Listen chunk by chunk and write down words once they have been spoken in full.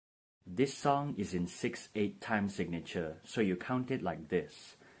This song is in 6/8 time signature, so you count it like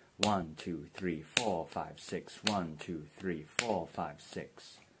this. 1, 2, 3, 4, 5, 6. 1, 2, 3, 4, 5,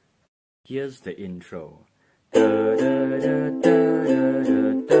 6. Here's the intro.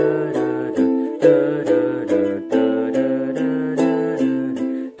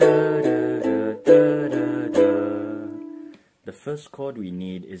 The first chord we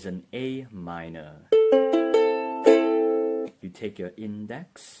need is an A minor. You take your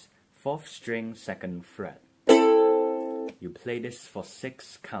index, 4th string, 2nd fret. You play this for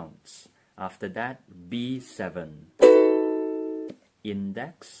 6 counts. After that, B7.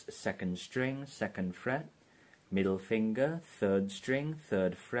 Index, 2nd string, 2nd fret. Middle finger, 3rd string,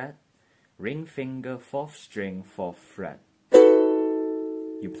 3rd fret. Ring finger, 4th string, 4th fret.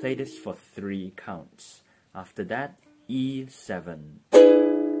 You play this for 3 counts. After that, E7.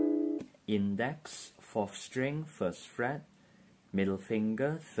 Index, 4th string, 1st fret. Middle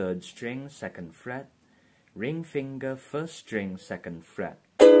finger, 3rd string, 2nd fret. Ring finger, 1st string, 2nd fret.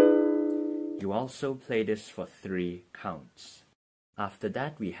 You also play this for 3 counts. After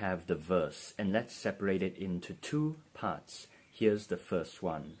that we have the verse, and let's separate it into 2 parts. Here's the first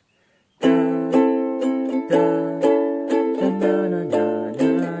one.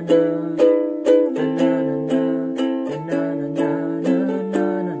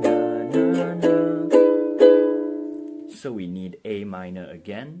 So we need A minor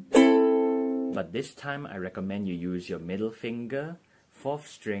again, but this time I recommend you use your middle finger, 4th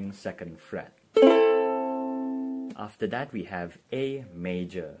string, 2nd fret. After that we have A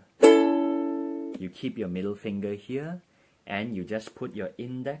major. You keep your middle finger here and you just put your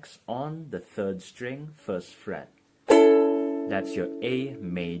index on the 3rd string, 1st fret. That's your A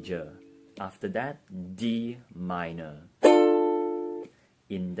major. After that, D minor.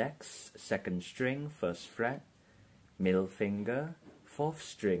 Index, 2nd string, 1st fret. Middle finger, 4th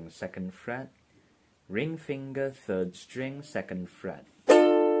string, 2nd fret. Ring finger, 3rd string, 2nd fret.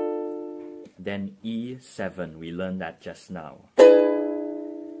 Then E7, we learned that just now.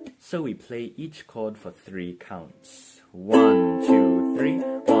 So we play each chord for 3 counts. 1, 2, 3,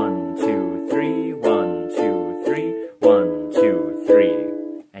 1, 2, 3, 1, 2, 3, 1, 2, 3.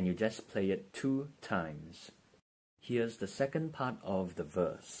 And you just play it 2 times. Here's the second part of the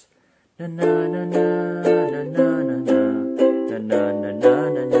verse. Na na na na na na na na na na na na na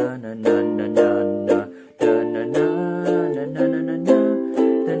na na na.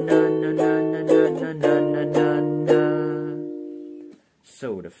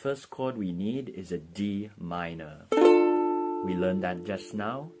 So the first chord we need is a D minor. We learned that just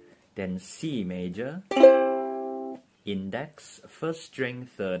now. Then C major. Index, 1st string,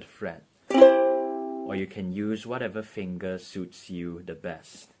 3rd fret. Or you can use whatever finger suits you the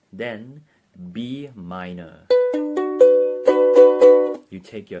best. Then B minor. You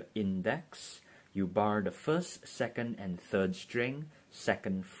take your index, you bar the 1st, 2nd, and 3rd string,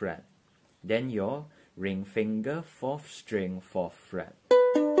 2nd fret. Then your ring finger, 4th string, 4th fret.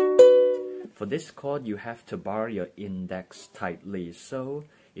 For this chord, you have to bar your index tightly, so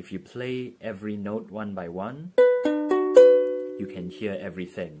if you play every note one by one, you can hear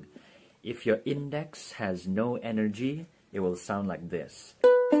everything. If your index has no energy, it will sound like this.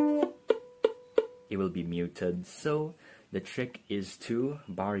 It will be muted, so the trick is to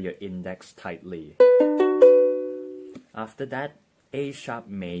bar your index tightly. After that, A sharp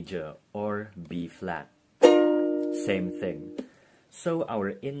major or B flat. Same thing. So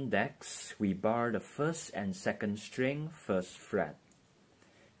our index, we bar the 1st and 2nd string, 1st fret.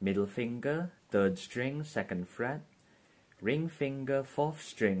 Middle finger, 3rd string, 2nd fret. Ring finger, 4th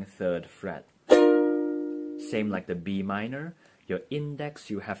string, 3rd fret. Same like the B minor, your index,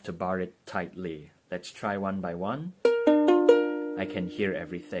 you have to bar it tightly. Let's try one by one. I can hear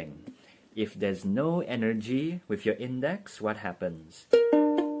everything. If there's no energy with your index, what happens?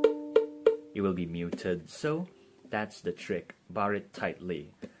 It will be muted, so that's the trick. Bar it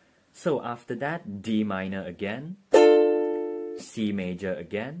tightly. So after that, D minor again, C major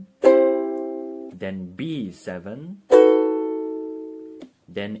again, then B7,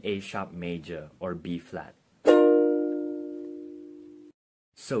 then A sharp major or B flat.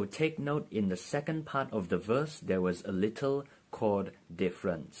 So take note, in the second part of the verse, there was a little chord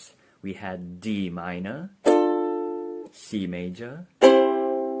difference. We had D minor, C major,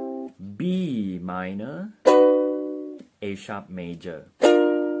 B minor, A sharp major.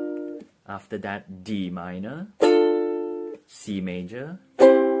 After that, D minor, C major,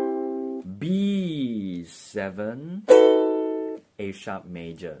 B7, A sharp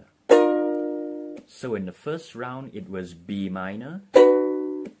major. So in the first round, it was B minor.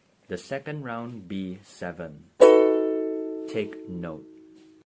 The second round, B7. Take note.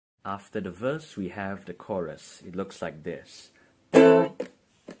 After the verse, we have the chorus. It looks like this.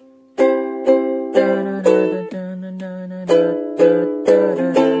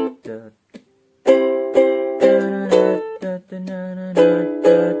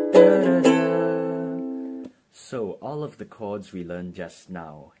 So all of the chords we learned just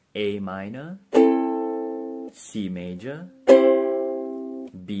now: A minor, C major,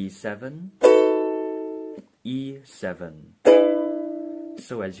 B7, E7.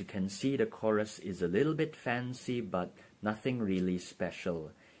 So as you can see, the chorus is a little bit fancy, but nothing really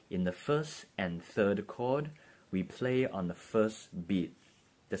special. In the first and third chord, we play on the first beat.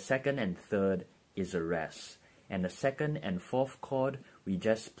 The second and third is a rest. And the second and fourth chord, we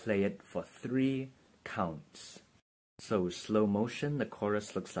just play it for 3 counts. So slow motion, the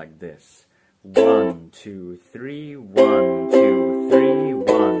chorus looks like this. 1, 2, 3, 1, 2, 3,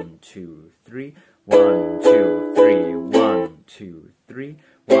 1, 2, 3, 1, 2, 3, 1, 2, 3,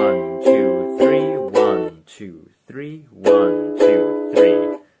 1, 2, 3, 1, 2, 3, 1, 2,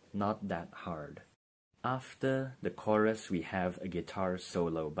 3. Not that hard. After the chorus, we have a guitar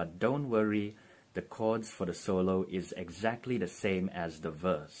solo, but don't worry, the chords for the solo is exactly the same as the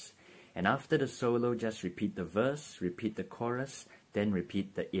verse. And after the solo, just repeat the verse, repeat the chorus, then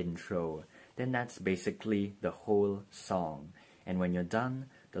repeat the intro. Then that's basically the whole song. And when you're done,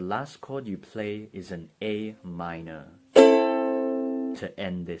 the last chord you play is an A minor to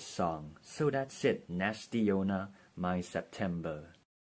end this song. So that's it, Nastyona, My September.